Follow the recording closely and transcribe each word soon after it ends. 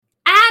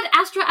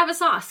Astra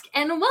Avasosk,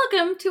 and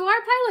welcome to our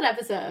pilot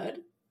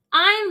episode.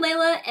 I'm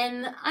Layla,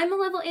 and I'm a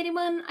level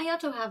 81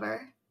 Ayato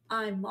Haver.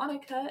 I'm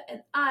Monica,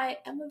 and I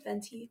am a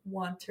Venti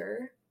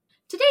Wanter.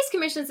 Today's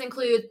commissions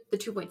include the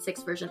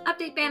 2.6 version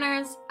update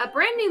banners, a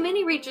brand new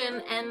mini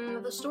region,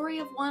 and the story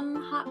of one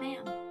hot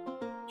man.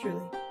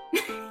 Truly.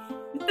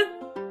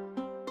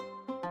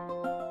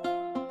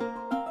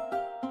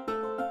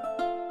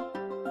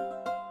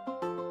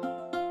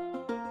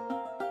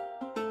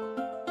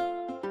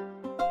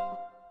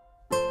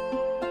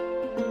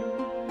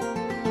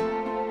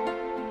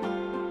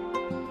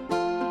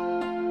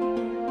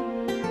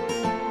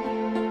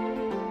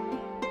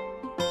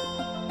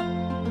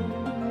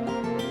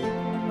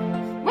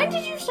 When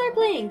did you start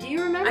playing? Do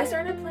you remember? I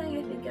started playing,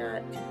 I think,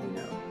 at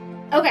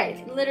 2.0.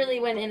 Okay, literally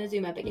when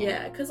Inazuma began.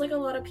 Yeah, because like a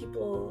lot of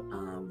people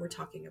were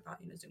talking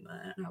about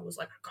Inazuma, and I was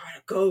like, I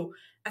gotta go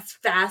as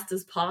fast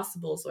as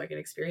possible so I can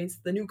experience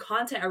the new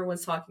content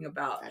everyone's talking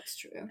about. That's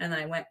true. And then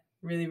I went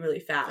really,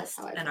 really fast,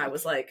 how I and felt. I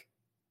was like,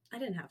 I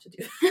didn't have to do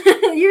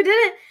that.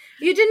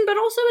 You didn't, but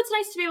also it's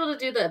nice to be able to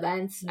do the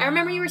events. I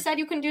remember you Yeah. were sad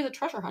you couldn't do the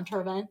treasure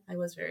hunter event. I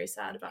was very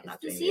sad about not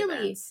It's doing the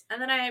silly. events.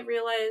 And then I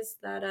realized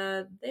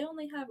that they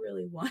only have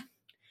really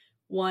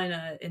one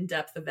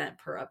in-depth event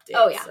per update.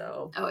 Oh, yeah.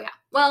 So Oh, yeah.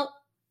 Well,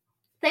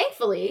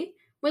 thankfully,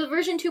 with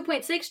version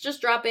 2.6 just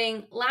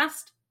dropping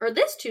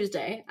this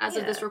Tuesday, as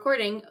of this Yeah.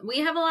 recording, we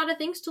have a lot of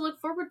things to look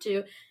forward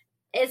to,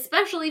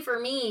 especially for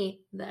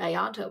me, the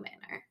Ayato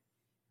Manor.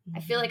 I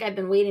feel like I've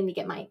been waiting to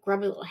get my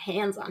grubby little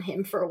hands on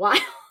him for a while.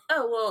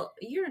 Oh, well,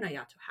 you're an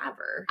Ayato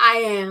Haver. I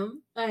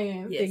am.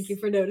 Yes. Thank you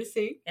for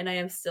noticing. And I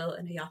am still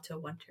an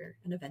Ayato Wanter,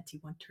 an Venti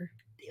Wanter.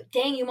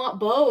 Dang, you want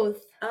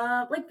both.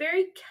 Like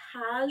very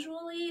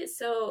casually.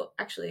 So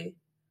actually,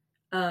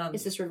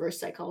 Is this reverse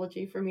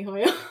psychology for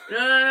Mihoyo?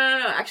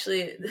 no.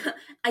 Actually,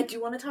 I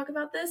do want to talk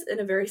about this in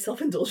a very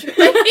self-indulgent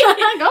way.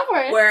 Go for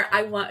it. Where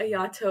I want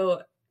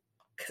Ayato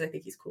because I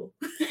think he's cool.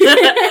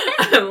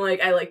 I'm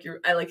like, I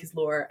like his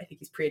lore. I think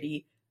he's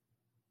pretty.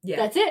 Yeah.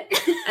 That's it.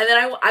 And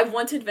then I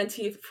wanted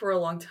Venti for a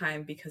long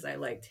time because I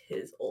liked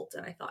his ult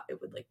and I thought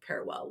it would like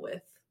pair well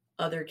with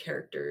other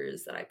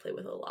characters that I play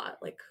with a lot.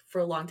 Like for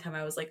a long time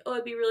I was like, oh,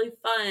 it'd be really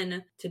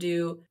fun to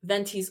do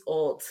Venti's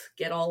ult,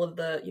 get all of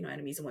the,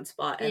 enemies in one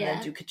spot and Yeah.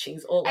 then do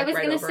Kaching's ult like, I was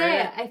right gonna over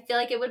say, it. I feel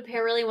like it would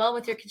pair really well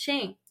with your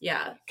Kaching.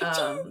 Yeah.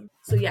 Ka-ching!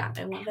 So yeah,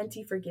 I want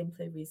Venti for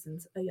gameplay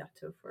reasons,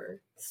 Ayato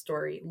for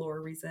story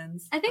lore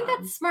reasons. I think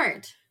that's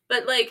smart.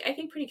 But like I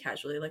think pretty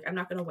casually. Like I'm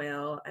not gonna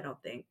wail, I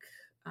don't think.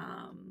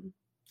 A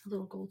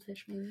little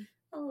goldfish, maybe.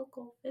 A little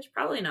goldfish,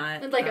 probably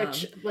not. And like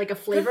a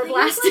flavor the thing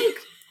blast. is,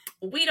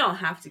 like, we don't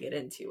have to get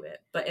into it,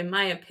 but in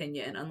my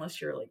opinion, unless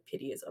your like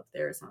pity is up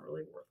there, it's not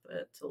really worth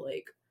it to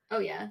like Oh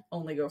yeah,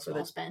 only go for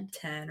well the spent.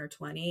 10 or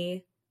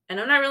 20. And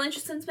I'm not really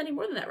interested in spending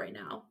more than that right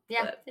now.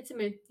 Yeah, But, it's a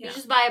moon. yeah. You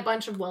just buy a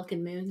bunch of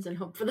Welkin moons and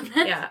hope for the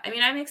best. yeah, I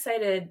mean, I'm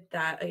excited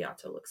that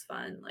Ayato looks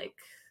fun. Like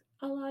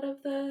a lot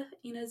of the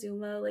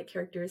Inazuma like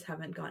characters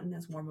haven't gotten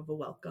as warm of a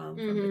welcome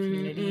from the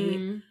community.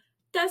 Mhm.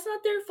 That's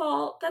not their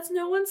fault. That's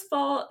no one's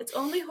fault. It's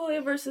only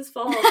Hoyoverse's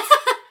fault.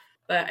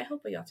 But I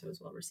hope Ayato is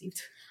well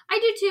received. I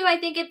do too. I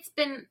think it's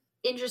been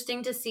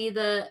interesting to see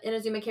the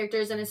Inazuma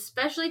characters and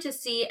especially to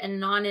see a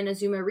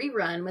non-Inazuma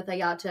rerun with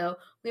Ayato.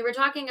 We were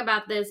talking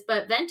about this,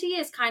 but Venti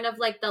is kind of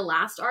like the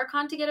last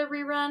Archon to get a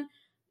rerun.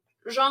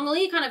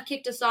 Zhongli kind of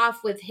kicked us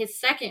off with his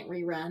second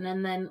rerun,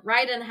 and then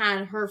Raiden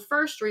had her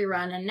first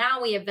rerun, and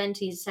now we have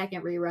Venti's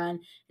second rerun.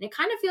 And it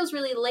kind of feels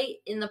really late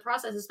in the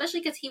process,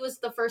 especially because he was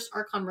the first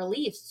Archon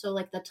released, so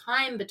like the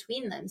time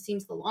between them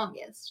seems the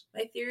longest.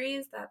 My theory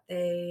is that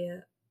they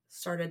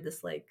started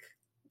this like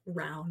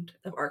round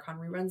of Archon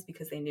reruns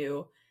because they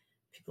knew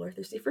people are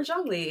thirsty for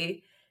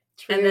Zhongli.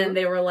 True. And then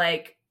they were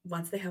like,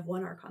 once they have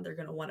one Archon, they're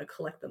going to want to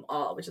collect them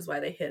all, which is why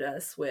they hit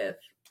us with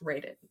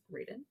Raidon?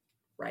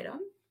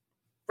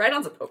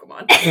 Raidon's a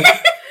Pokemon.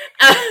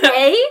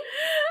 A?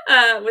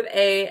 With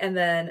A, and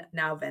then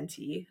now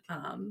Venti.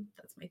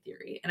 That's my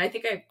theory. And I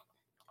think I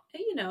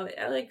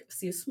like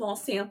see a small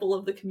sample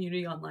of the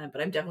community online,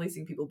 but I'm definitely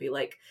seeing people be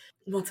like,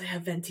 once I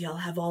have Venti, I'll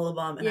have all of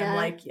them. And Yeah. I'm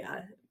like,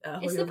 yeah.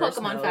 It's the Hoyoverse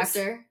Pokemon knows.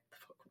 factor. The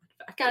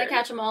Pokemon factor. Gotta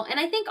catch them all. And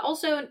I think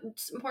also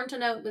it's important to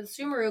note with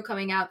Sumeru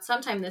coming out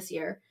sometime this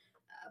year,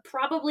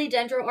 probably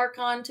Dendro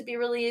Archon to be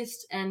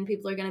released, and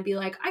people are going to be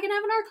like, I can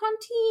have an Archon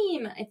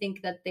team. I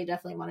think that they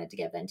definitely wanted to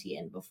get Venti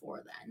in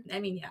before then. I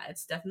mean, yeah,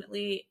 it's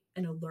definitely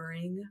an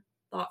alluring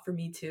thought for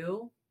me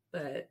too,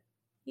 but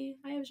yeah,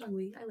 I have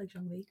Zhongli. I like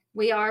Zhongli.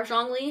 We are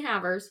Zhongli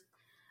Havers.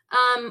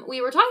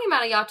 We were talking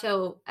about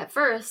Ayato at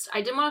first.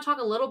 I did want to talk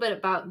a little bit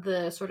about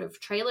the sort of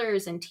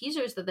trailers and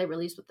teasers that they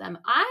released with them.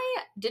 I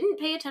didn't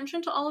pay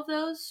attention to all of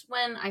those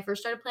when I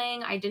first started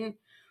playing. I didn't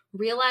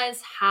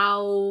realize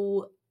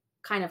how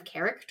kind of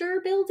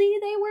character buildy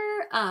they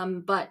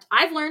were. But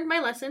I've learned my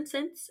lesson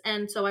since,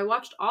 and so I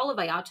watched all of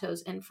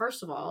Ayato's, and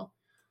first of all,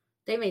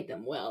 they made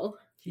them well.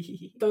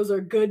 Those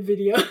are good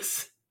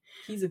videos.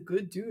 He's a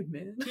good dude,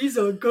 man. He's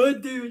a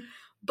good dude.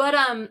 But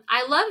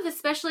I love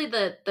especially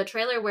the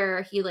trailer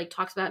where he like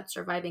talks about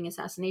surviving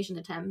assassination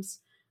attempts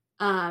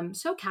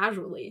so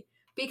casually,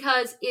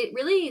 because it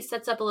really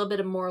sets up a little bit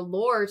of more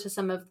lore to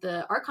some of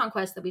the Archon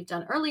quests that we've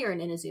done earlier in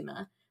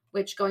Inazuma,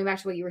 which, going back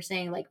to what you were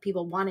saying, like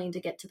people wanting to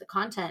get to the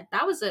content,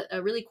 that was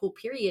a really cool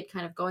period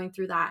kind of going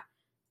through that,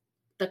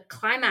 the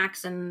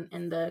climax and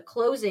the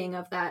closing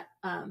of that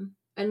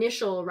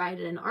initial ride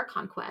in an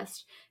Archon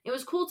quest. It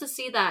was cool to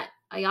see that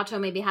Ayato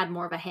maybe had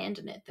more of a hand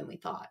in it than we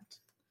thought.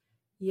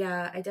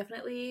 Yeah, I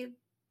definitely...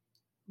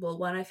 Well,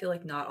 one, I feel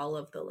like not all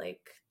of the, like,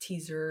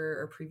 teaser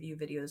or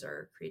preview videos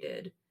are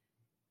created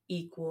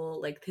equal.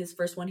 Like, his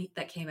first one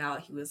that came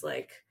out, he was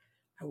like,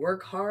 I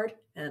work hard,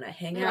 and I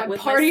hang out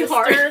with party my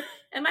sister hard.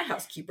 and my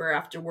housekeeper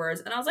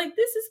afterwards. And I was like,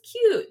 this is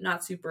cute.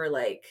 Not super,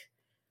 like,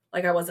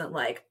 I wasn't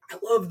like, I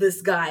love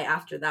this guy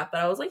after that.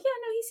 But I was like,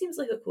 yeah, no, he seems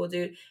like a cool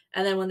dude.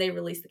 And then when they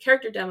released the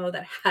character demo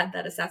that had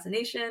that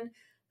assassination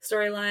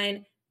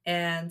storyline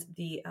and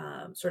the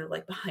sort of,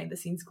 like,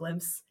 behind-the-scenes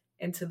glimpse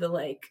into the,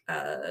 like...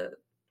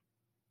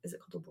 is it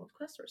called a world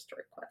quest or a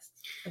story quest?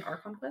 An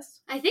Archon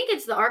quest? I think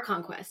it's the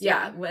Archon quest.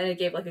 Yeah, when it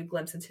gave, like, a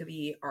glimpse into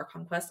the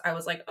Archon quest, I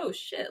was like, oh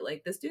shit,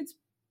 like, this dude's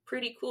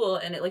pretty cool,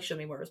 and it, like, showed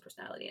me more of his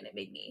personality, and it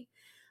made me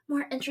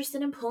more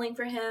interested in pulling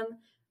for him.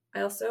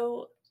 I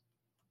also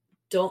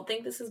don't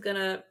think this is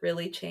gonna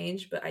really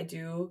change, but I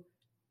do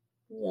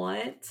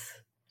want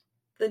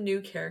the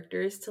new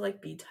characters to,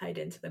 like, be tied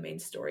into the main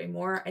story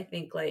more. I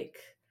think, like,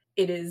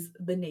 it is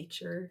the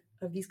nature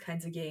of these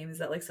kinds of games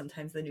that, like,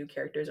 sometimes the new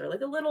characters are, like,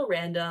 a little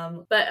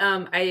random, but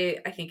I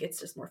think it's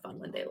just more fun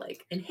when they,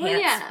 like,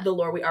 enhance the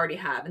lore we already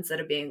have instead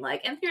of being like,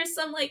 and here's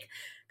some, like,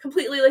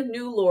 completely, like,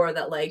 new lore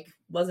that, like,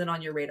 wasn't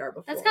on your radar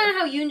before. That's kind of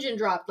how Yunjin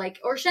dropped, like,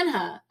 or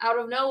Shenhe out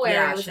of nowhere.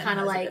 Yeah, it was kind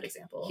of like,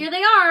 example. Here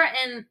they are.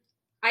 And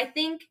I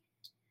think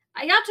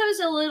Ayato's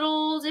a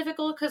little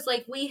difficult because,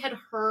 like, we had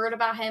heard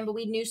about him, but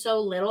we knew so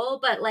little.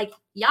 But, like,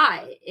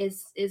 Yae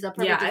is a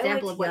perfect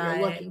example of what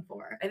you're looking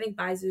for. I think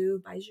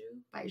Baizhu's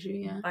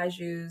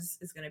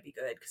is going to be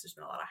good because there's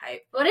been a lot of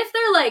hype. What if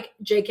they're like,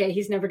 JK,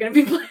 he's never going to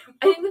be playable?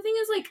 I think the thing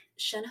is, like,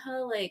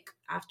 Shenhe, like,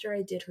 after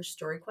I did her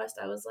story quest,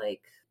 I was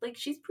like,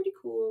 she's pretty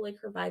cool. Like,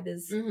 her vibe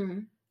is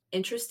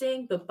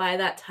interesting. But by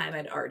that time,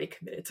 I'd already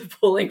committed to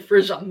pulling for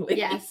Zhongli.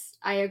 Yes,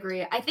 I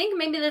agree. I think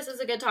maybe this is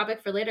a good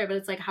topic for later, but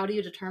it's like, how do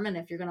you determine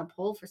if you're going to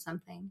pull for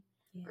something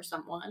or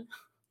someone?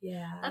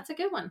 Yeah. That's a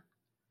good one.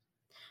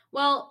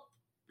 Well,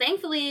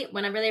 thankfully,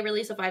 whenever they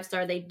release a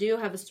 5-star, they do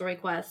have a story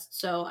quest.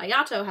 So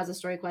Ayato has a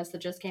story quest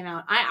that just came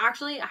out. I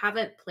actually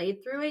haven't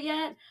played through it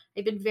yet.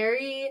 I've been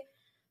very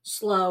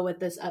slow with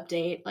this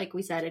update. Like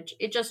we said,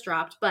 it just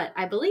dropped, but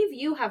I believe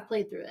you have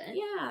played through it.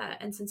 Yeah,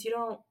 and since you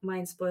don't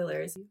mind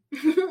spoilers.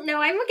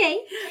 No, I'm okay.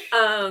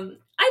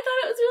 I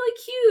thought it was really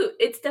cute.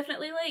 It's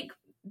definitely, like,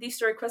 these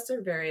story quests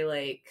are very,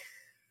 like,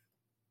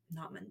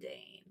 not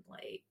mundane.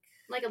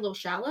 Like a little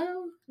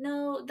shallow?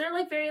 No, they're,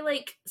 like, very,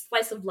 like,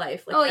 slice of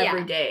life, like,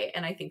 every day.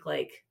 And I think,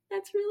 like,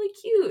 that's really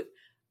cute.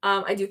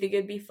 I do think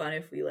it'd be fun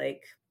if we,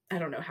 like, I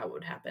don't know how it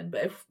would happen,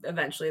 but if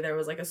eventually there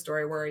was, like, a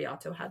story where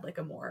Ayato had, like,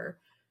 a more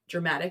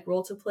dramatic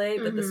role to play.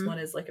 But this one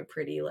is, like, a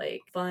pretty,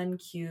 like, fun,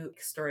 cute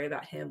story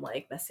about him,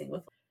 like, messing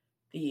with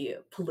the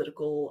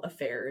political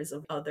affairs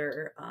of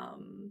other,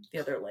 the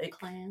other, like,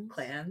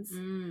 clans.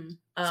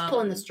 Just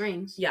pulling the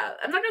strings. Yeah,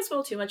 I'm not gonna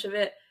spoil too much of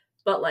it.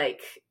 But, like,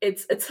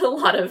 it's a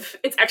lot of...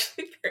 It's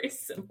actually very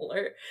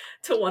similar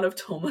to one of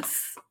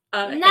Toma's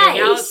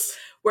hangouts,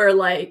 where,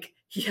 like,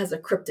 he has a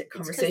cryptic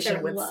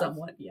conversation with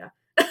someone. Yeah.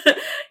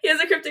 He has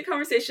a cryptic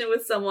conversation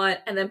with someone,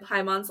 and then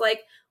Paimon's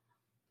like,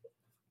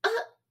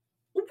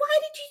 why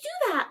did you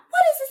do that?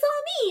 What does this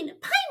all mean?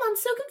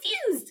 Paimon's so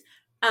confused.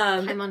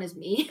 Paimon is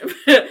me.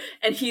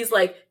 And he's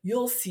like,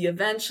 you'll see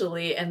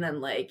eventually. And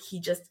then, like,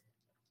 he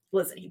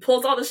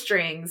pulls all the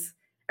strings.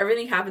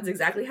 Everything happens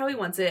exactly how he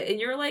wants it. And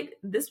you're like,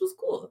 this was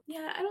cool.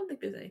 Yeah, I don't think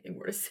there's anything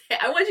more to say.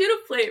 I want you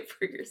to play it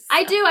for yourself.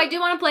 I do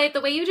want to play it.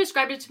 The way you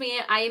described it to me,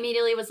 I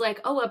immediately was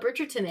like, oh, a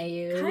Bridgerton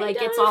AU.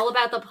 Like, it's all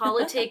about the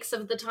politics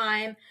of the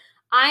time.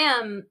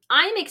 I'm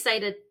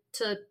excited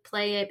to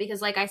play it because,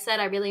 like I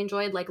said, I really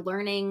enjoyed, like,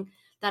 learning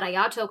that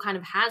Ayato kind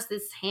of has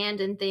this hand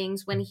in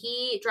things. When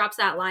he drops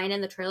that line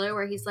in the trailer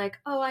where he's like,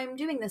 oh, I'm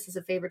doing this as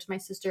a favor to my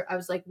sister, I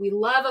was like, we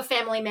love a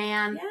family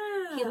man.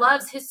 Yeah. He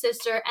loves his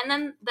sister. And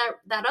then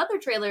that other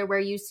trailer where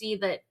you see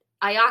that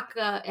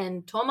Ayaka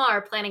and Toma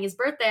are planning his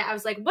birthday, I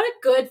was like, what a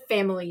good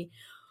family.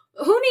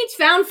 Who needs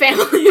found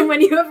family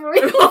when you have a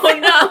real family?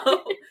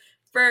 No.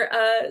 For,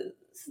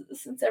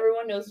 since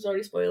everyone knows there's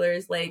already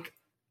spoilers, like,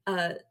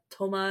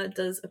 Toma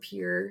does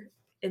appear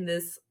in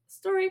this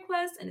story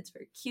quest, and it's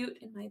very cute,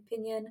 in my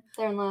opinion.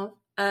 They're in love.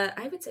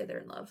 I would say they're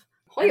in love.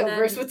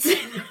 Hoyoverse would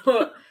say.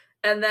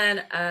 And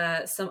then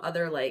some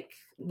other, like,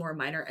 more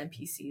minor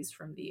NPCs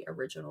from the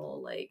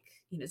original, like,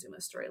 Inazuma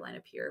storyline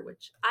appear,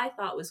 which I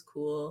thought was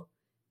cool.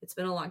 It's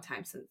been a long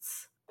time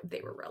since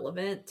they were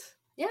relevant.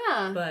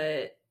 Yeah.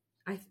 But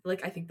I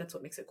think that's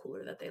what makes it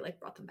cooler that they,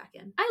 like, brought them back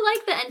in. I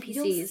like the NPCs.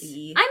 You'll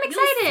see. I'm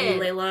excited.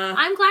 You'll see, Layla.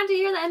 I'm glad to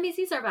hear the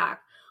NPCs are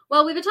back.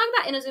 Well, we've been talking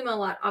about Inazuma a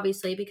lot,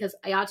 obviously, because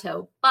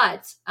Ayato,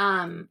 but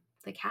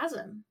the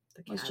Chasm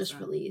was just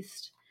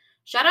released.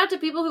 shout out to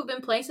people who've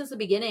been playing since the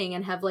beginning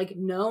and have like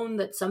known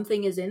that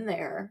something is in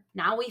there.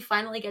 Now we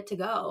finally get to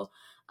go.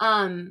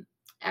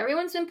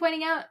 Everyone's been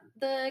pointing out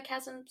the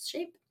chasm's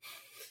shape.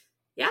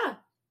 Yeah,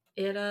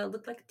 it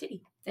looked like a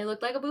titty. It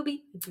looked like a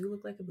boobie. It do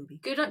look like a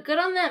boobie. Good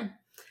on them.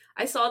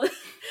 I saw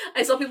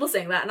people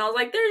saying that, and I was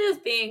like, they're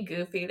just being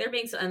goofy. They're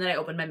being so. And then I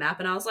opened my map,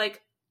 and I was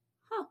like,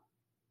 huh,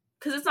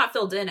 because it's not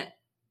filled in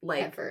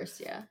at first,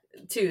 yeah.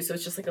 Too. So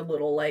it's just like a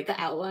little like the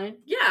outline.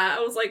 Yeah, I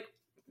was like,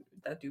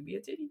 that do be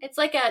a titty. It's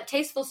like a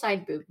tasteful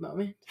side boob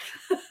moment.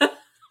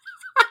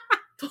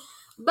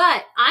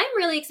 But I'm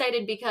really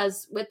excited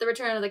because with the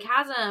Return of the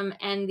Chasm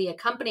and the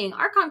accompanying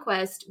Archon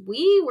quest,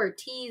 we were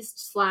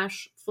teased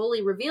 /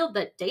 fully revealed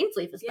that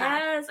Dainsleif is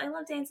back. Yes, I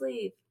love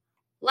Dainsleif.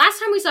 Last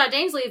time we saw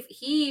Dainsleif,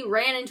 he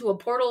ran into a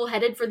portal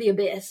headed for the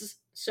abyss.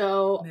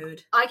 So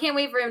Mood. I can't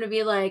wait for him to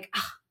be like,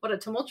 what a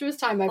tumultuous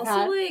time I've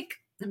had. Like,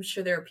 I'm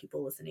sure there are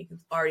people listening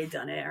who've already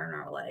done it and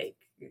are like,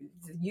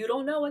 you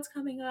don't know what's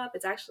coming up.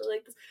 It's actually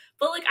like this.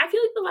 But like, I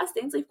feel like the last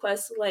Dainsleif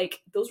quest,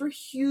 like, those were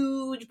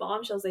huge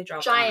bombshells they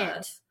dropped on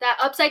us. That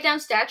upside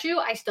down statue,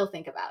 I still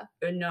think about.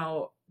 And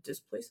now, this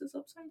place is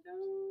upside down?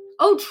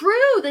 Oh,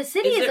 true. The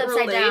city is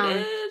upside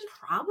related? down.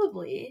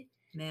 Probably.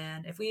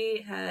 Man, if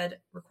we had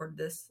recorded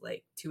this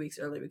like 2 weeks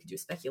early, we could do a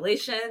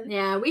speculation.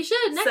 Yeah, we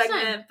should next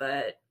time.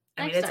 But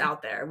I mean, it's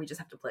out there. We just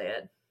have to play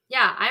it.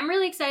 Yeah, I'm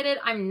really excited.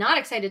 I'm not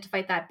excited to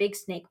fight that big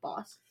snake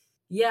boss.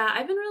 Yeah,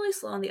 I've been really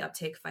slow on the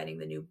uptake fighting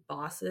the new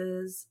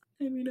bosses.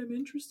 I mean, I'm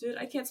interested.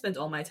 I can't spend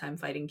all my time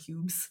fighting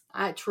cubes.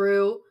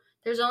 True.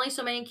 There's only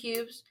so many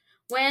cubes.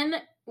 When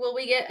will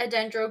we get a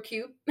Dendro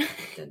cube?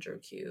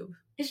 Dendro cube.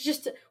 It's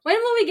just, when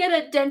will we get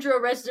a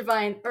Dendro Res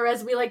Divine, or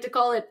as we like to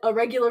call it, a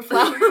regular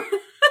flower?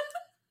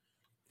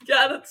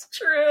 Yeah, that's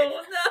true.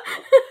 No.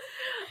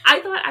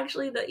 I thought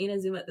actually the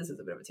Inazuma, this is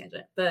a bit of a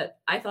tangent, but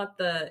I thought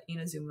the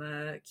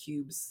Inazuma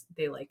cubes,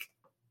 they like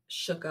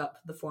shook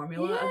up the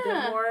formula a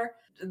bit more.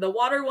 The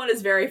water one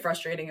is very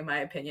frustrating in my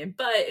opinion,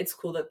 but it's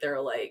cool that they're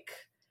like,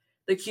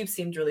 the cubes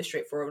seemed really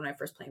straightforward when I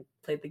first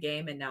played the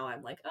game, and now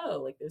I'm like,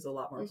 oh, like there's a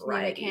lot more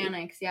variety.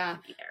 Mechanics, yeah.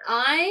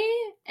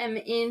 I am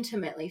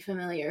intimately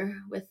familiar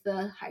with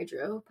the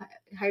Hydro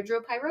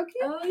Pyro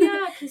cube. Oh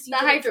yeah, because the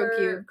Hydro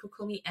cube,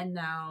 Kokomi, and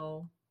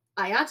now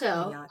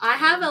Ayato. I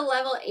have a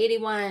level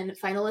 81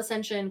 Final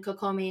Ascension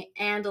Kokomi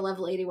and a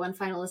level 81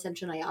 Final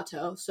Ascension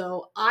Ayato.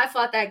 So I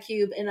fought that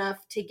cube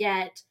enough to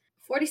get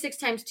 46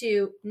 times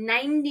 2,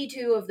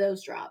 92 of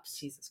those drops.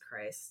 Jesus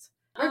Christ.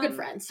 We're good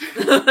friends.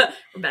 We're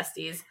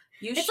besties.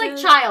 It's like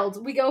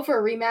Child. We go for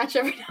a rematch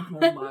every now and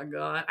then. Oh my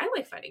god. I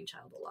like fighting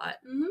Child a lot.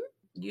 Mm-hmm.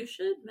 You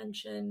should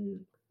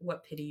mention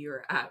what pity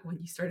you're at when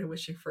you started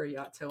wishing for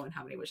Ayato and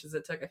how many wishes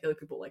it took. I feel like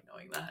people like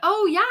knowing that.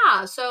 Oh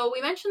yeah, so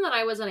we mentioned that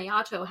I was an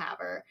Ayato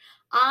haver.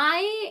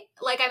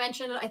 Like I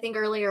mentioned, I think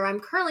earlier, I'm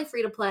currently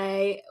free to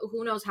play.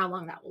 Who knows how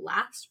long that will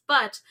last,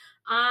 but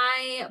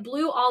I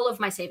blew all of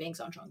my savings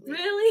on Zhongli.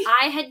 Really?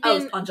 I had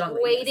been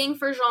waiting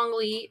for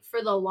Zhongli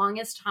for the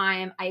longest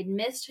time. I had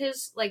missed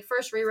his like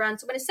first rerun,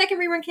 so when his second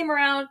rerun came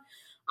around,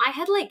 I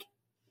had like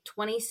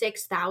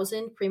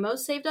 26,000 primos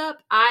saved up.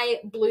 I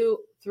blew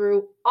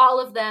through all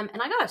of them,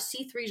 and I got a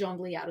C3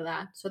 Zhongli out of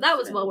that, so that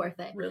was well worth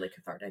it. Really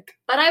cathartic.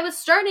 But I was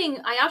starting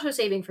Ayato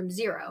saving from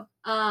 0,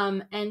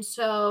 and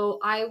so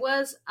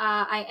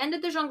I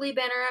ended the Zhongli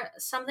banner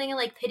something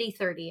like pity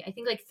 30, I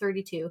think like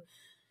 32.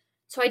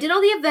 So I did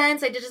all the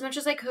events, I did as much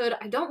as I could.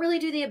 I don't really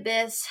do the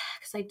Abyss,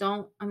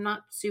 because I'm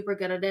not super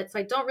good at it, so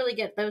I don't really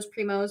get those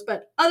primos,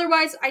 but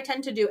otherwise I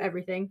tend to do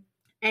everything.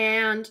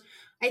 And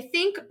I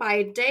think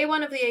by day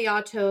 1 of the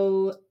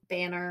Ayato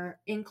banner,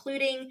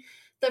 including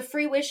the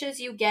free wishes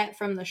you get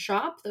from the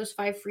shop, those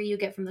 5 free you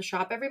get from the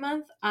shop every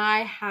month, I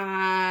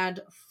had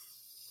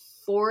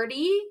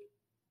 40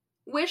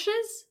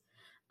 wishes.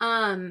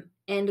 And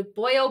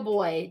boy, oh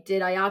boy,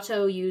 did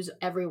Ayato use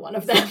every one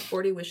of them.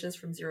 40 wishes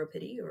from 0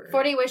 pity? Or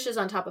 40 wishes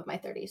on top of my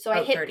 30. So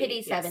I hit 30,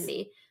 pity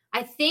 70.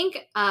 I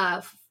think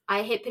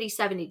I hit pity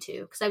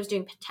 72 because I was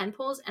doing 10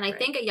 pulls, and I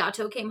think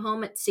Ayato came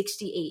home at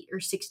 68 or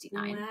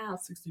 69. Wow,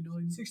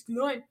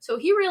 69. So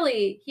he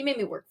made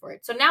me work for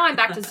it. So now I'm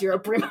back to 0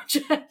 pretty much.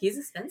 He's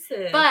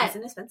expensive. But he's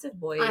an expensive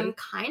boy. I'm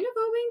kind of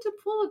hoping to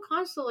pull a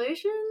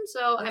constellation.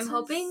 So I'm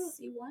hoping.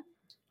 C1?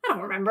 I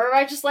don't remember.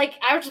 I just want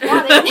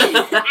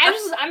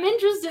it. I'm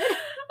interested.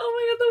 Oh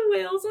my god, the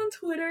whales on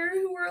Twitter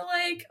who were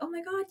like, oh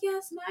my god,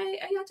 yes, my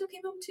Ayato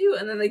came home too.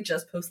 And then they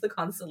just post the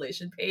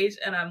constellation page,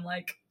 and I'm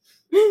like,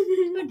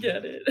 I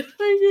get it.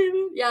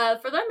 Yeah,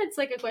 for them it's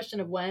like a question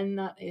of when,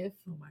 not if.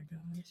 Oh my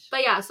gosh.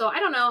 But yeah, so I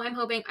don't know. I'm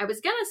hoping. I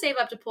was gonna save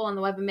up to pull on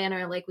the weapon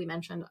banner, like we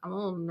mentioned. I'm a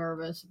little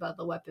nervous about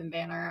the weapon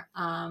banner.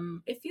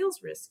 It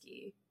feels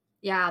risky.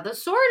 Yeah, the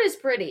sword is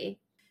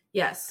pretty.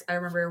 Yes, I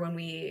remember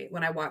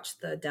when I watched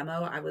the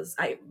demo, I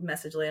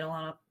messaged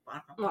Layla.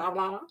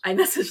 I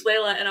messaged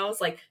Layla and I was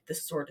like,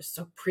 "This sword is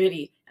so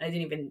pretty," and I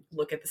didn't even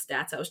look at the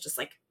stats. I was just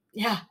like,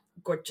 "Yeah,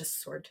 gorgeous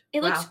sword."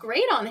 It looks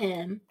great on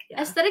him.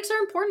 Yeah. Aesthetics are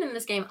important in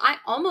this game. I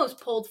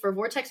almost pulled for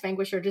Vortex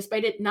Vanquisher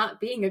despite it not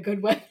being a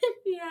good weapon.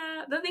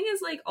 Yeah, the thing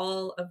is, like,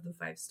 all of the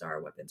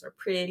 5-star weapons are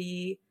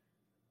pretty.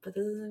 But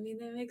that doesn't mean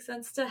they make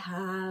sense to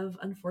have,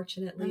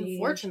 unfortunately.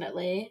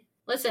 Unfortunately.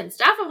 Listen,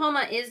 Staff of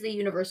Homa is the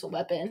universal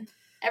weapon.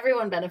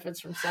 Everyone benefits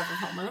from Staff of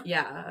Homa.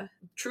 Yeah.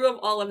 True of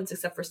all weapons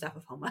except for Staff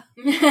of Homa.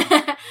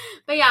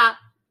 But yeah,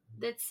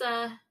 it's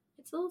a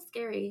little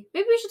scary.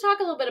 Maybe we should talk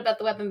a little bit about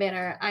the weapon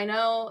banner. I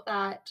know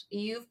that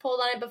you've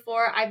pulled on it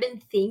before. I've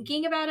been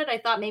thinking about it. I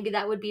thought maybe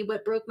that would be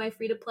what broke my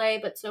free to play,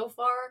 but so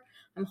far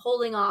I'm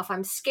holding off.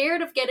 I'm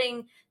scared of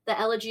getting the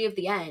Elegy of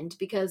the End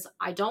because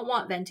I don't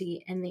want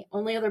Venti, and the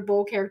only other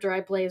bowl character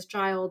I play is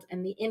Child,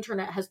 and the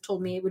internet has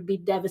told me it would be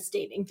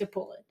devastating to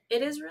pull it.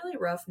 It is really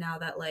rough now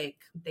that, like,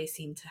 they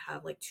seem to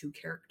have, like, 2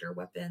 character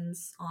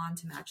weapons on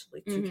to match,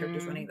 like, 2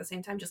 characters running at the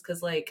same time, just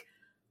because, like,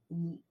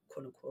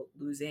 quote-unquote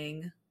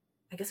losing.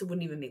 I guess it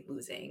wouldn't even make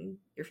losing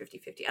your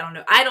 50-50.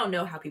 I don't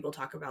know how people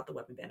talk about the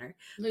weapon banner.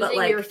 Losing but,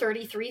 like, your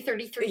 33,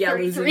 33, yeah,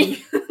 33.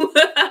 Losing.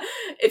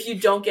 If you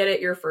don't get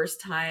it your first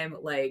time,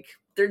 like,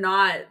 they're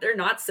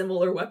not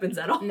similar weapons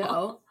at all.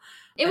 No.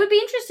 It would be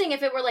interesting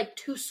if it were, like,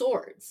 2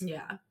 swords.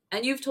 Yeah.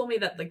 And you've told me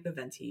that, like, the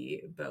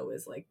Venti bow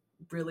is, like,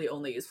 really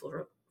only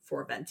useful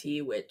for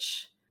Venti,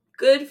 which,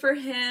 good for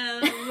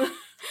him. Good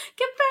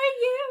for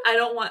you.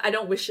 I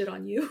don't wish it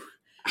on you.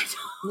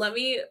 Let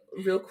me,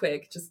 real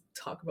quick, just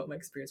talk about my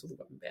experience with the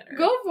weapon banner.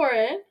 Go for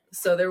it.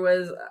 So there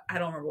was, I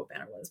don't remember what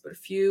banner it was, but a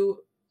few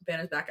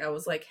banners back, I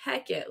was like,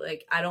 heck it.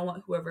 Like, I don't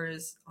want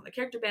whoever's on the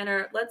character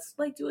banner. Let's,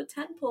 like, do a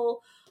 10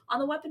 pull on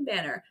the weapon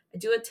banner. I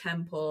do a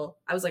 10 pull.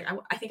 I was like,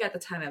 I think at the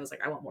time I was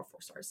like, I want more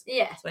 4 stars.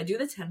 Yeah. So I do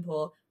the 10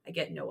 pull. I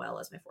get Noelle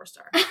as my 4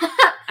 star.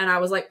 And I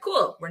was like,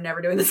 cool, we're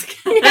never doing this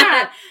again.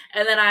 Yeah.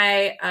 And then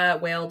I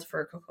wailed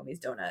for Kokomi's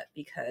donut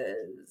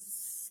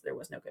because there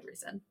was no good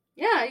reason.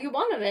 Yeah, you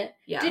wanted it.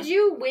 Yeah. Did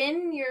you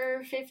win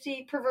your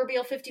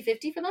proverbial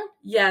 50-50 for that?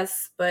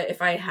 Yes, but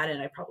if I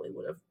hadn't, I probably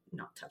would have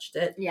not touched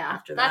it. Yeah,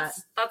 after that.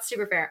 That's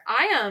super fair.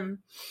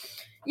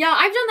 Yeah,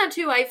 I've done that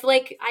too.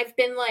 I've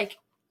been like,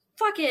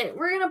 fuck it,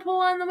 we're gonna pull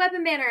on the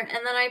weapon banner, and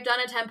then I've done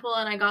a 10 pull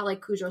and I got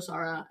like Kujo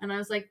Sara, and I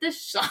was like, this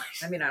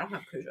sucks. I mean, I don't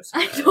have Kujo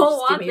Sara. I don't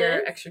want give me your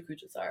this. extra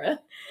Kujo Sara.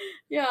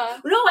 Yeah.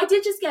 No, I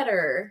did just get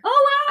her.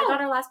 Oh wow. I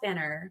got her last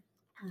banner.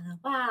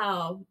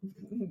 Wow.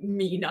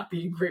 Me not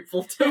being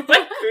grateful to my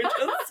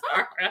Kujo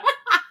Sara.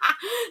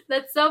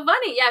 That's so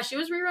funny. Yeah, she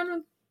was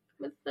rerun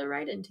with the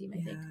Raiden team,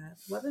 I think.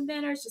 Weapon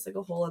banner is just like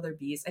a whole other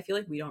beast. I feel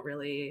like we don't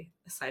really,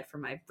 aside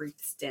from my brief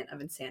stint of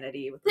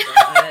insanity with the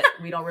donut,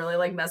 we don't really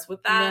like mess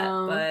with that.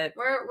 No, but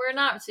we're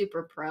not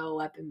super pro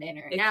weapon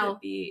banner. It now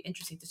could be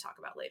interesting to talk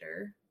about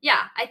later.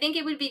 Yeah, I think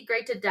it would be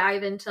great to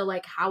dive into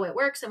like how it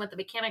works and what the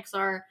mechanics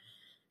are,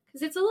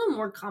 because it's a little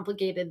more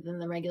complicated than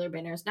the regular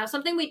banners. Now,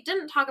 something we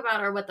didn't talk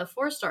about are what the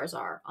 4 stars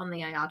are on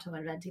the Ayato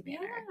and Venti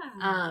banner.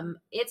 Yeah.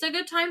 It's a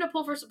good time to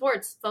pull for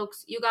supports,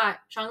 folks. You got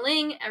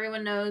Xiangling.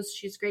 Everyone knows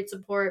she's great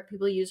support.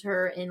 People use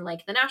her in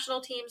like the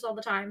national teams all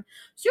the time.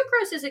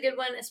 Sucrose is a good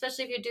one,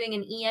 especially if you're doing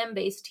an EM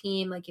based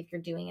team, like if you're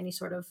doing any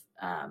sort of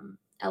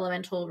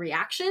elemental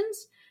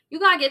reactions. You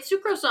gotta get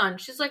Sucrose on.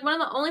 She's like one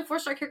of the only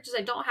 4-star characters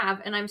I don't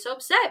have, and I'm so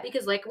upset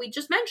because, like we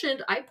just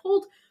mentioned, I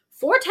pulled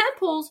 4 10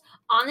 pulls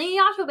on the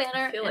Ayato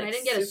banner, and I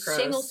didn't get a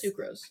single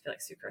Sucrose. I feel like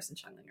Sucrose and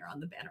Xiangling are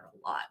on the banner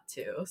a lot,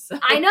 too. So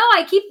I know,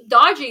 I keep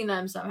dodging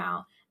them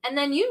somehow. And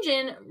then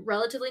Yunjin,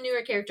 relatively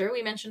newer character,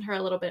 we mentioned her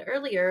a little bit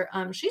earlier.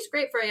 She's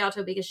great for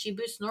Ayato because she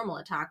boosts normal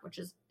attack, which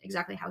is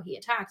exactly how he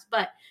attacks.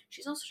 But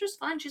she's also just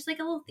fun. She's like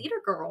a little theater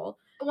girl.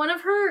 One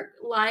of her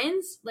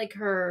lines, like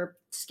her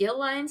skill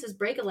lines, is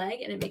break a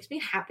leg, and it makes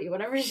me happy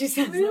whenever she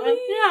says really? that.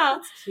 Yeah.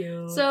 That's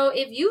cute. So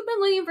if you've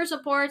been looking for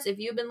supports, if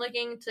you've been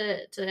looking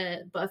to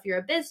buff your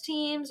Abyss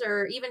teams,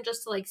 or even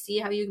just to like see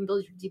how you can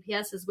build your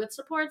DPSs with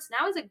supports,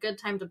 now is a good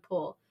time to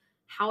pull.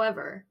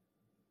 However,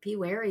 be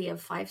wary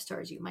of 5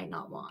 stars you might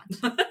not want.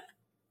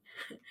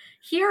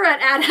 Here at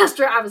Ad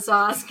Astra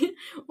Abasosk,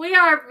 we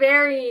are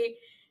very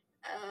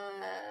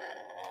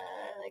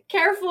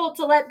careful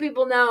to let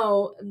people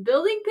know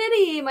building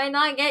pity might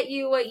not get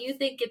you what you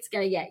think it's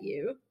gonna get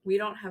you. We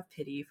don't have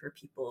pity for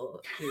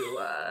people who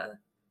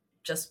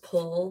just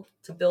pull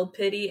to build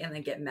pity and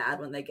then get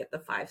mad when they get the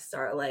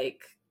 5-star.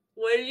 Like,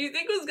 what do you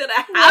think was gonna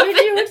happen? What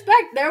did you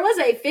expect? There was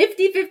a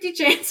 50-50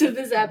 chance of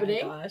this happening.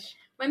 Oh my gosh.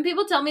 When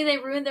people tell me they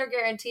ruined their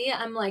guarantee,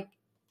 I'm like,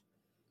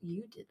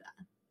 you did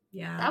that.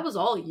 Yeah. That was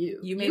all you.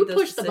 You made you those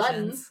pushed decisions. the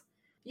buttons.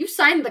 You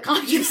signed the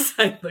contract. You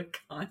signed the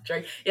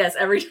contract. Yes,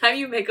 every time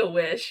you make a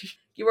wish,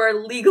 you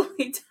are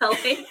legally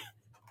telling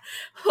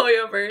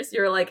Hoyoverse,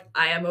 you're like,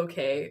 I am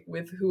okay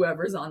with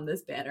whoever's on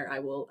this banner. I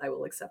will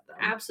accept them.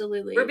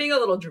 Absolutely. We're being a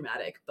little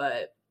dramatic,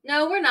 but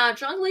no, we're not.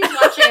 Zhongli's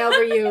watching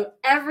over you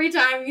every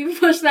time you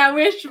push that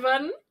wish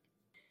button.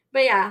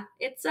 But yeah,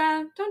 it's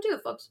don't do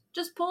it, folks.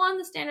 Just pull on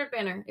the standard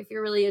banner if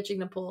you're really itching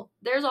to pull.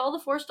 There's all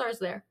the 4 stars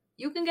there.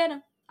 You can get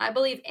them, I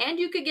believe, and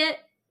you could get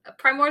a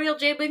Primordial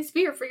Jade-Wing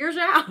Spear for your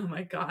Zhao. oh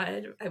my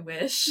god, I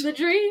wish. The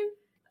dream.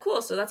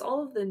 Cool, so that's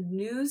all of the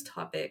news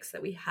topics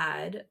that we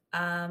had.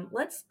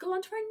 Let's go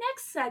on to our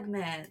next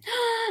segment.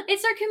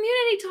 It's our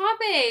community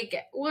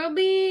topic. We'll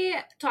be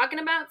talking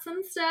about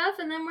some stuff,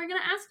 and then we're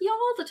going to ask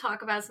y'all to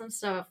talk about some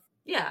stuff.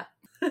 Yeah.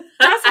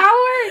 That's how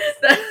it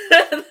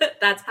works.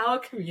 That's how a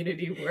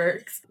community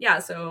works. Yeah,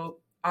 so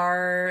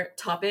our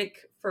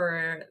topic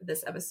for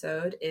this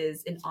episode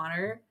is in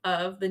honor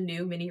of the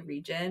new mini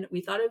region.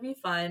 We thought it'd be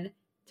fun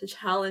to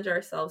challenge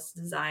ourselves to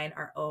design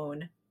our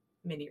own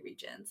mini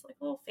regions, like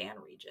a little fan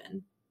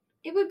region.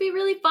 It would be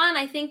really fun.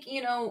 I think,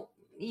 you know,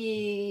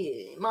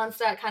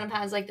 Mondstadt kind of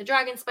has like the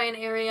Dragonspine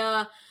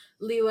area.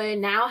 Liyue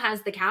now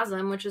has the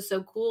Chasm, which is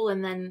so cool.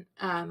 And then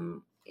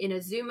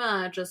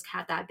Inazuma just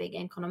had that big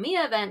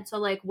Enkonomiya event. So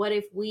like, what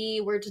if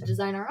we were to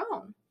design our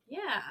own?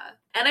 Yeah.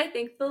 And I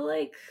think the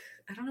like,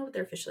 I don't know what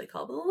they're officially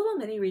called, but the little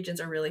mini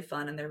regions are really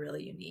fun and they're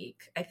really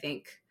unique. I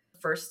think the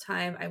first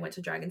time I went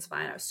to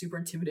Dragonspine, I was super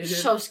intimidated.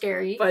 So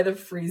scary. By the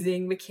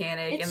freezing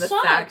mechanic and the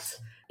fact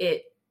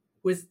it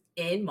was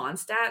in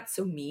Mondstadt.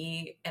 So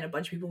me and a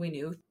bunch of people we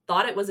knew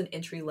thought it was an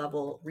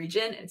entry-level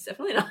region, and it's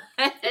definitely not.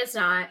 It's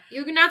not.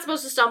 You're not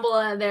supposed to stumble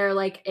on there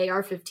like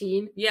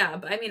AR-15. Yeah,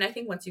 but I mean, I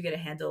think once you get a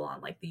handle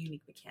on like the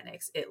unique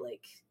mechanics, it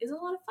like is a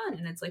lot of fun,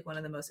 and it's like one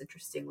of the most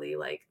interestingly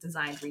like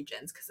designed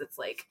regions because it's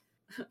like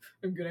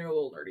I'm getting a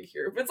little nerdy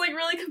here, but it's like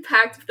really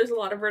compact. There's a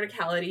lot of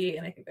verticality,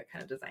 and I think that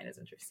kind of design is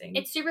interesting.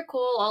 It's super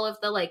cool. All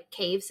of the like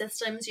cave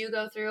systems you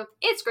go through,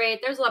 it's great.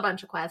 There's a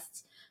bunch of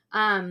quests.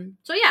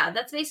 So yeah,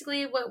 that's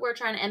basically what we're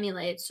trying to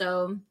emulate.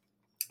 So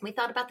we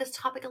thought about this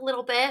topic a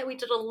little bit. We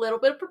did a little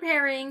bit of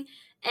preparing,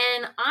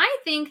 and I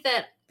think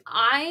that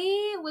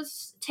I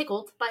was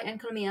tickled by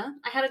Enkonomiya.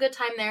 I had a good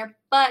time there,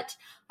 but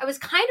I was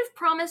kind of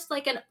promised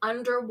like an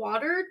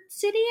underwater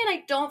city, and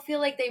I don't feel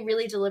like they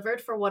really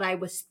delivered for what I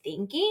was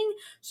thinking.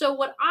 So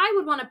what I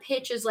would want to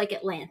pitch is like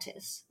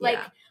Atlantis. Like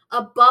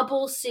a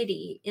bubble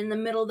city in the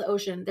middle of the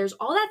ocean. There's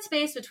all that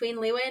space between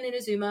Liyue and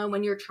Inazuma.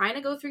 When you're trying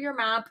to go through your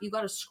map, you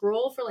got to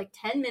scroll for like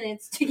 10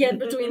 minutes to get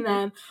between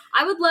them.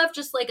 I would love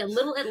just like a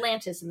little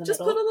Atlantis in the middle.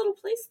 Just put a little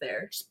place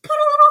there. Just put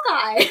a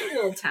little guy. A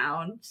little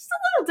town. Just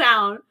a little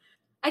town.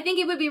 I think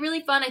it would be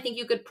really fun. I think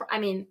you could,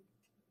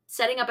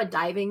 setting up a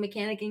diving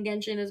mechanic in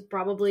Genshin is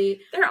probably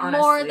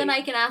more than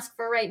I can ask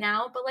for right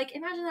now. But like,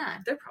 imagine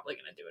that. They're probably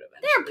going to do it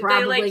eventually. They're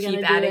probably going to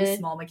keep adding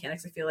small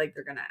mechanics. I feel like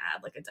they're going to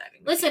add like a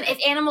diving Listen, if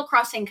Animal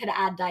Crossing could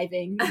add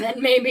diving,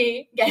 then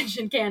maybe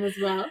Genshin can as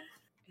well.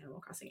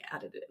 Animal Crossing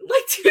added it in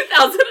like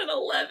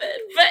 2011.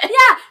 But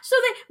yeah,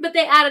 but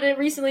they added it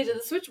recently to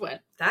the Switch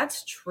one.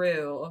 That's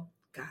true.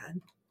 God,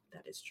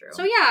 that is true.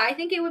 So yeah, I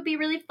think it would be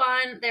really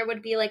fun. There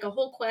would be like a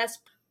whole quest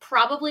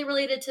probably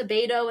related to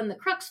Beidou and the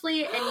Crux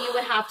Fleet, and you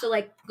would have to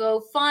like go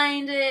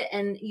find it,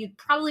 and you'd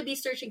probably be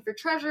searching for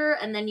treasure,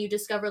 and then you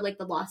discover like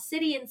the lost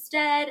city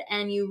instead,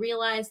 and you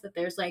realize that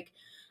there's like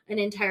an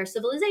entire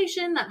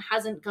civilization that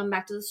hasn't come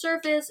back to the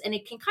surface, and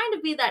it can kind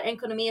of be that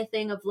Enkonomiya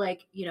thing of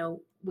like, you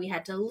know, we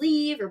had to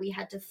leave or we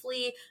had to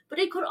flee, but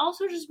it could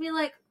also just be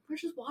like, we're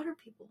just water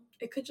people.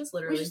 It could just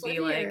literally be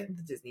like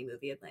the Disney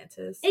movie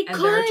Atlantis. It and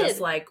could. They're just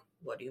like,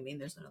 what do you mean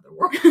there's another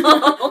world?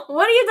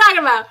 What are you talking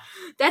about?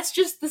 That's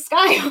just the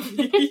sky over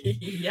there.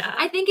 Yeah.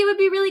 I think it would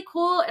be really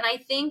cool. And I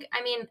think,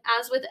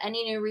 as with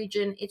any new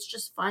region, it's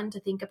just fun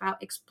to think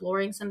about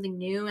exploring something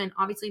new. And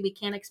obviously we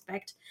can't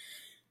expect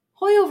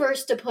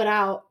Hoyoverse to put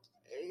out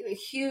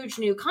huge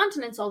new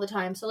continents all the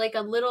time. So like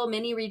a little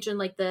mini region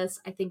like this,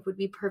 I think would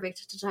be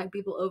perfect to tide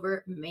people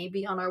over.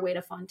 Maybe on our way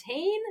to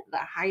Fontaine, the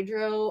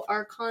Hydro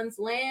Archon's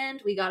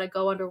land. We got to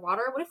go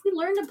underwater. What if we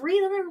learn to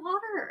breathe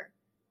underwater?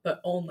 But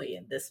only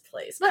in this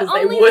place. But Because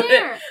they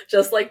wouldn't,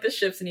 just like the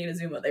ships in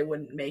Inazuma, they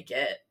wouldn't make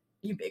it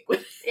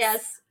ubiquitous.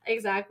 Yes,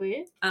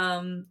 exactly.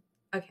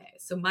 Okay,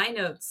 so my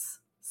notes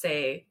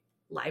say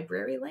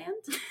library land.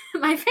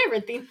 My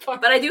favorite theme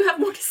park. But I do have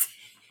more to say.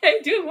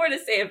 I do have more to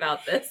say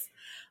about this.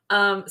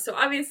 So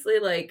obviously,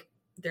 like,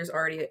 there's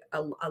already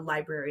a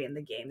library in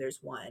the game. There's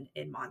one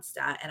in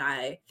Mondstadt, and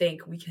I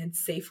think we can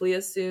safely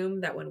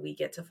assume that when we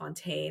get to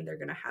Fontaine, they're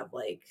going to have,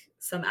 like,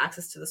 some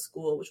access to the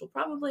school, which will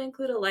probably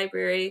include a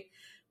library.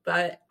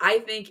 But I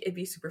think it'd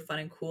be super fun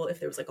and cool if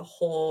there was, like, a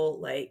whole,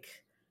 like,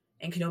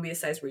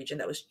 Enkonomiya-sized region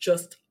that was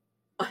just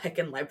a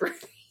heckin' library.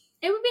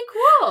 It would be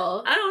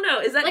cool. I don't know.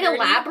 Is that like nerdy? A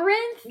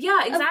labyrinth?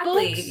 Yeah,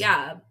 exactly.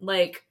 Yeah,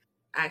 like...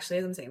 Actually,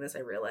 as I'm saying this, I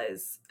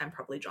realize I'm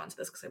probably drawn to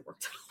this because I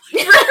worked at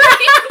a library.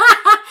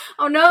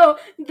 Oh no,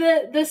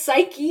 the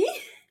psyche?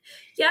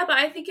 Yeah, but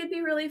I think it'd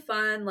be really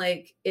fun,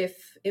 like,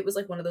 if it was,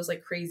 like, one of those,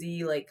 like,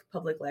 crazy, like,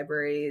 public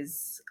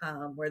libraries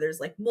where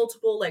there's, like,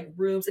 multiple, like,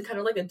 rooms and kind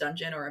of like a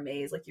dungeon or a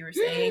maze, like you were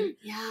saying.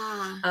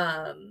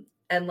 Yeah.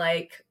 And,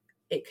 like,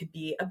 it could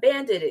be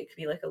abandoned. It could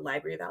be, like, a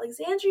Library of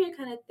Alexandria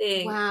kind of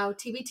thing. Wow,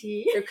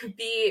 TBT. There could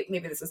be,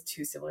 maybe this is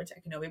too similar to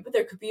Enkonomiya, but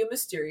there could be a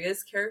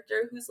mysterious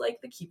character who's, like,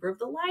 the keeper of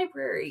the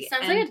library.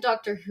 Sounds like a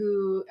Doctor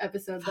Who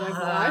episode that I've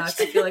watched.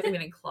 I feel like I'm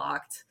getting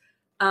clocked.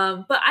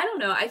 But I don't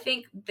know. I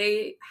think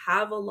they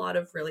have a lot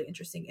of really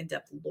interesting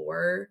in-depth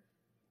lore.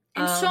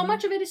 And so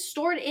much of it is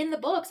stored in the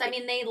books. I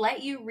mean, they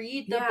let you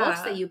read the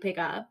books that you pick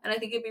up. And I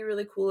think it'd be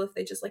really cool if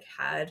they just, like,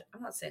 had,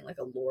 I'm not saying, like,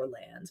 a lore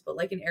land, but,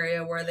 like, an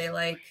area where they,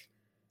 like,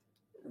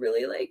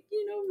 really, like,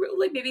 you know,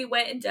 like, maybe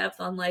went in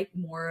depth on, like,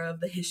 more of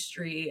the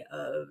history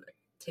of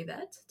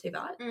Teyvat?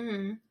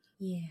 Mm-hmm.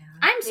 Yeah.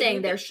 I'm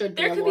saying there should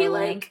be there could be,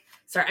 like,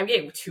 Sorry, I'm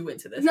getting too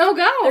into this. No,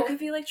 There go. could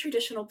be like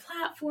traditional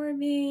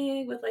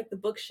platforming with like the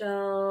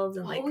bookshelves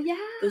and like Oh yeah.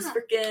 those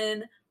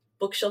freaking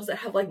bookshelves that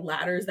have like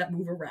ladders that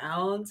move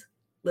around.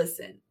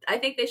 Listen, I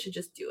think they should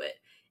just do it.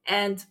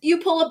 And You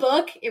pull a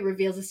book, it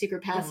reveals a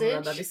secret oh my passage.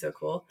 God, that'd be so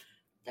cool.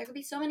 There could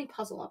be so many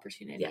puzzle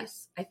opportunities.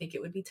 Yes, I think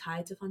it would be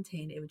tied to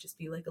Fontaine. It would just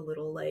be like a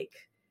little like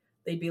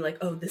they'd be like,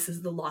 oh, this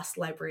is the lost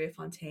library of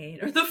Fontaine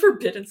or the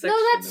forbidden section.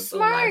 No, that's of the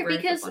smart library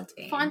because for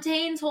Fontaine.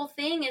 Fontaine's whole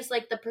thing is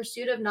like the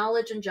pursuit of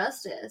knowledge and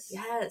justice.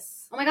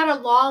 Yes. Oh my God,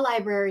 a law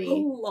library. A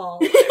law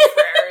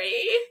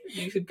library.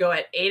 You could go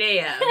at 8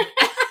 a.m.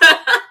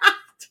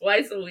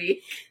 twice a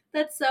week.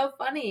 That's so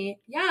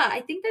funny. Yeah,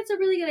 I think that's a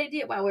really good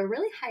idea. Wow, we're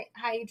really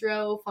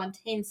Hydro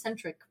Fontaine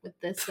centric with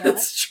this.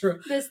 That's true.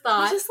 This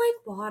thought. It's just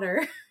like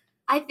water.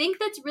 I think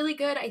that's really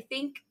good. I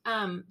think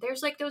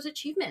there's like those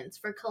achievements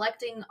for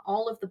collecting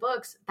all of the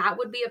books. That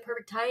would be a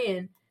perfect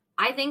tie-in.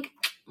 I think,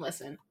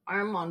 listen,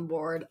 I'm on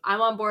board.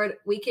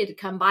 We could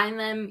combine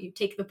them. You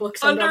take the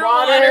books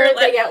underwater, like,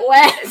 they get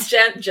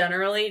wet.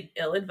 Generally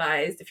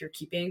ill-advised if you're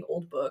keeping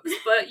old books,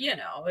 but you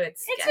know,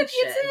 it's a game.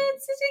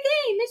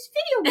 It's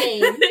a video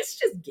game. It's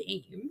just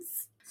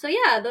games. So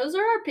yeah, those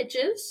are our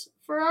pitches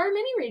for our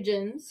mini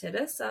regions. Hit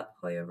us up,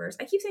 Hoyoverse.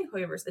 I keep saying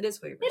Hoyoverse. It is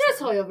Hoyoverse. It is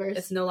Hoyoverse.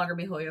 It's no longer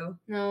MiHoYo.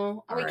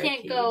 No, we R.I.P.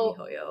 can't go.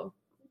 MiHoYo.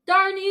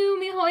 Darn you,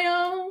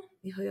 MiHoYo.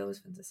 MiHoYo was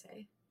fun to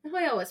say.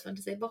 MiHoYo was fun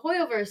to say, but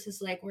Hoyoverse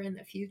is like we're in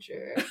the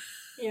future.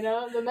 You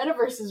know, the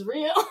metaverse is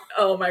real.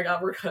 Oh my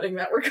God, we're cutting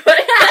that. We're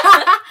cutting.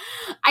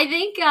 I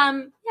think,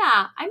 I'm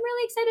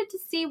really excited to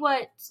see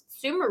what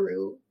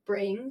Sumeru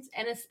brings,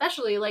 and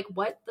especially like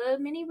what the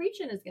mini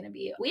region is going to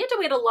be. We had to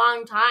wait a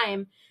long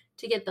time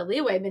to get the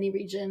Liyue mini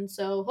region,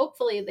 so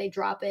hopefully they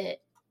drop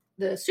it,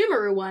 the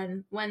Sumeru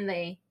one, when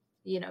they,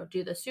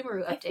 do the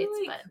Sumeru updates. I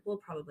feel like but we'll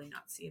probably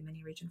not see a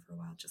mini region for a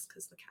while just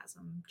because the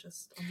chasm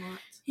just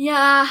unlocked.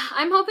 Yeah,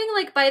 I'm hoping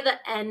like by the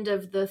end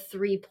of the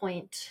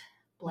 3-point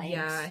blanks.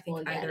 Yeah, I think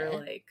we'll either get it.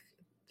 like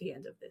the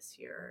end of this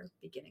year or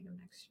beginning of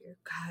next year.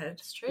 God,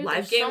 It's true.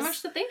 Live There's games, so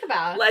much to think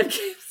about. live games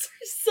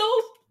are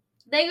so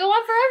They go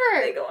on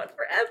forever. they go on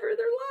forever.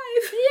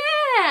 They're live.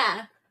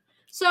 Yeah.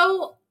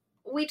 So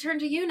we turn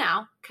to you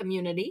now,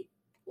 community.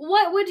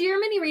 What would your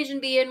mini region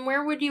be and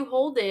where would you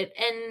hold it?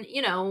 And,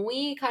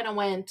 we kind of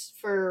went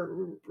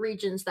for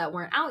regions that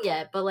weren't out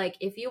yet, but like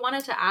if you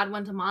wanted to add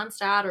one to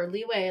Mondstadt or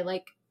Liyue,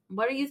 like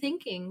what are you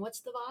thinking? What's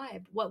the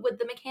vibe? What would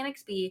the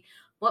mechanics be?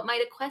 What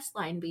might a quest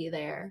line be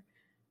there?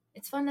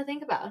 It's fun to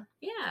think about.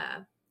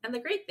 Yeah. And the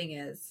great thing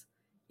is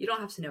you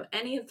don't have to know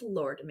any of the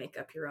lore to make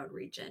up your own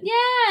region.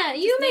 Yeah,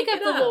 you Just make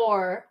up it the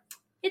lore.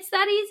 It's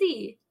that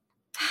easy.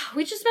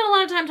 We just spent a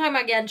lot of time talking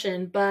about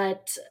Genshin,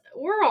 but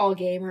we're all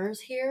gamers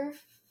here.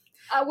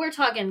 We're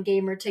talking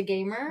gamer to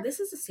gamer.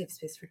 This is a safe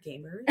space for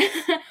gamers.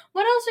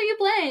 What else are you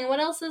playing? What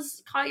else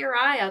has caught your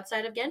eye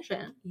outside of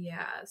Genshin?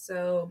 Yeah,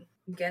 so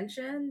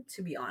Genshin,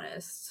 to be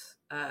honest,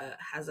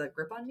 has a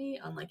grip on me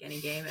unlike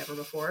any game ever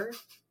before.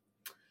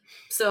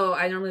 So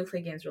I normally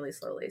play games really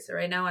slowly. So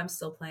right now I'm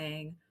still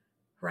playing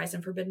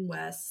Horizon Forbidden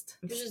West.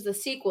 Which is the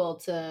sequel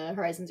to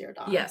Horizon Zero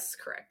Dawn. Yes,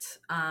 correct.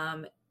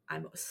 I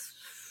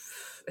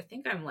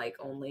think I'm like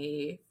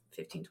only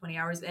 15-20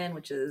 hours in,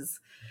 which is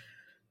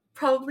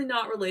probably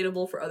not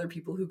relatable for other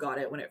people who got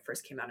it when it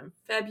first came out in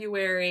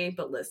February.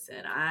 But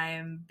listen,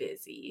 I'm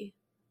busy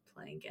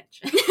playing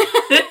Genshin.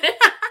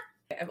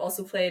 I've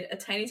also played a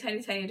tiny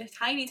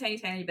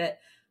bit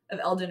of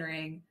Elden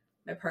Ring.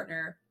 My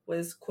partner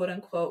was quote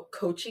unquote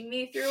coaching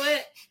me through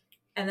it.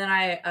 And then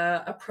I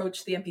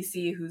approached the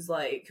NPC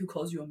who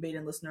calls you a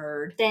maidenless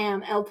nerd.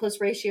 Damn, L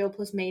plus ratio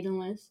plus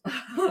maidenless.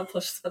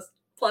 plus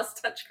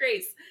touch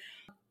grace.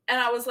 And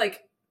I was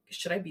like,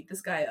 should I beat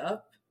this guy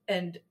up?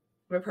 And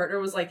my partner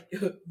was like,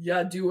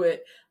 yeah, do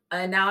it.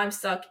 And now I'm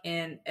stuck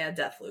in a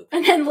death loop.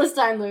 An endless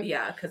time loop.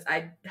 Yeah, because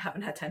I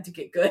haven't had time to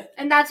get good.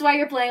 And that's why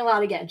you're playing a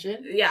lot of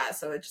Genshin. Yeah,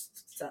 so it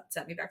just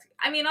sent me back to...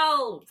 I mean,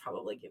 I'll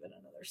probably give it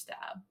another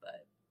stab,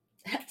 but...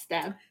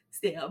 Stab.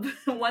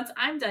 Once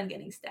I'm done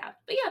getting stabbed.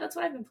 But yeah, that's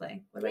what I've been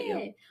playing. What about you? I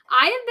have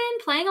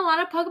been playing a lot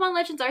of Pokemon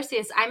Legends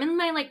Arceus. I'm in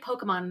my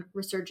Pokemon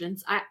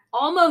resurgence. I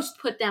almost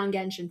put down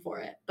Genshin for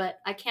it, but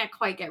I can't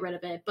quite get rid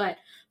of it. But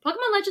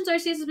Pokemon Legends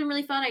Arceus has been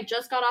really fun. I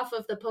just got off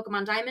of the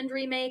Pokemon Diamond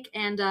remake,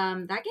 and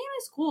that game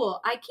is cool.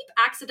 I keep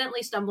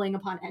accidentally stumbling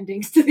upon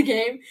endings to the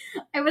game.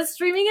 I was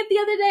streaming it the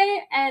other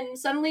day, and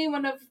suddenly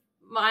one of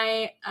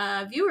my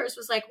viewers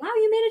was like, "Wow,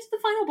 you made it to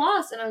the final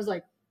boss," and I was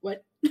like,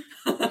 "What?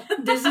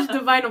 This is the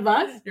final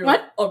boss? You're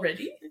What? Like,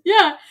 already?"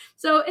 Yeah.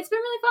 So it's been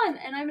really fun,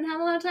 and I've been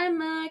having a lot of time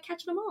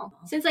catching them all.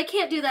 Since I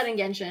can't do that in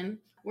Genshin,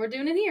 we're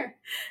doing it here.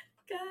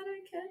 Gotta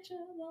catch them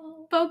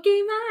all.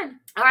 Pokemon.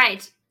 All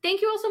right.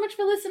 Thank you all so much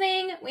for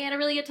listening. We had a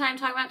really good time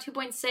talking about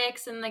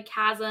 2.6 and the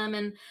chasm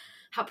and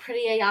how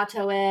pretty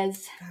Ayato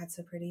is. God,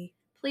 so pretty.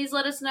 Please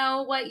let us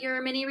know what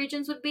your mini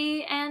regions would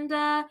be, and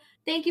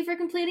thank you for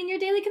completing your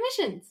daily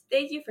commissions.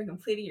 Thank you for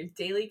completing your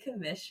daily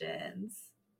commissions.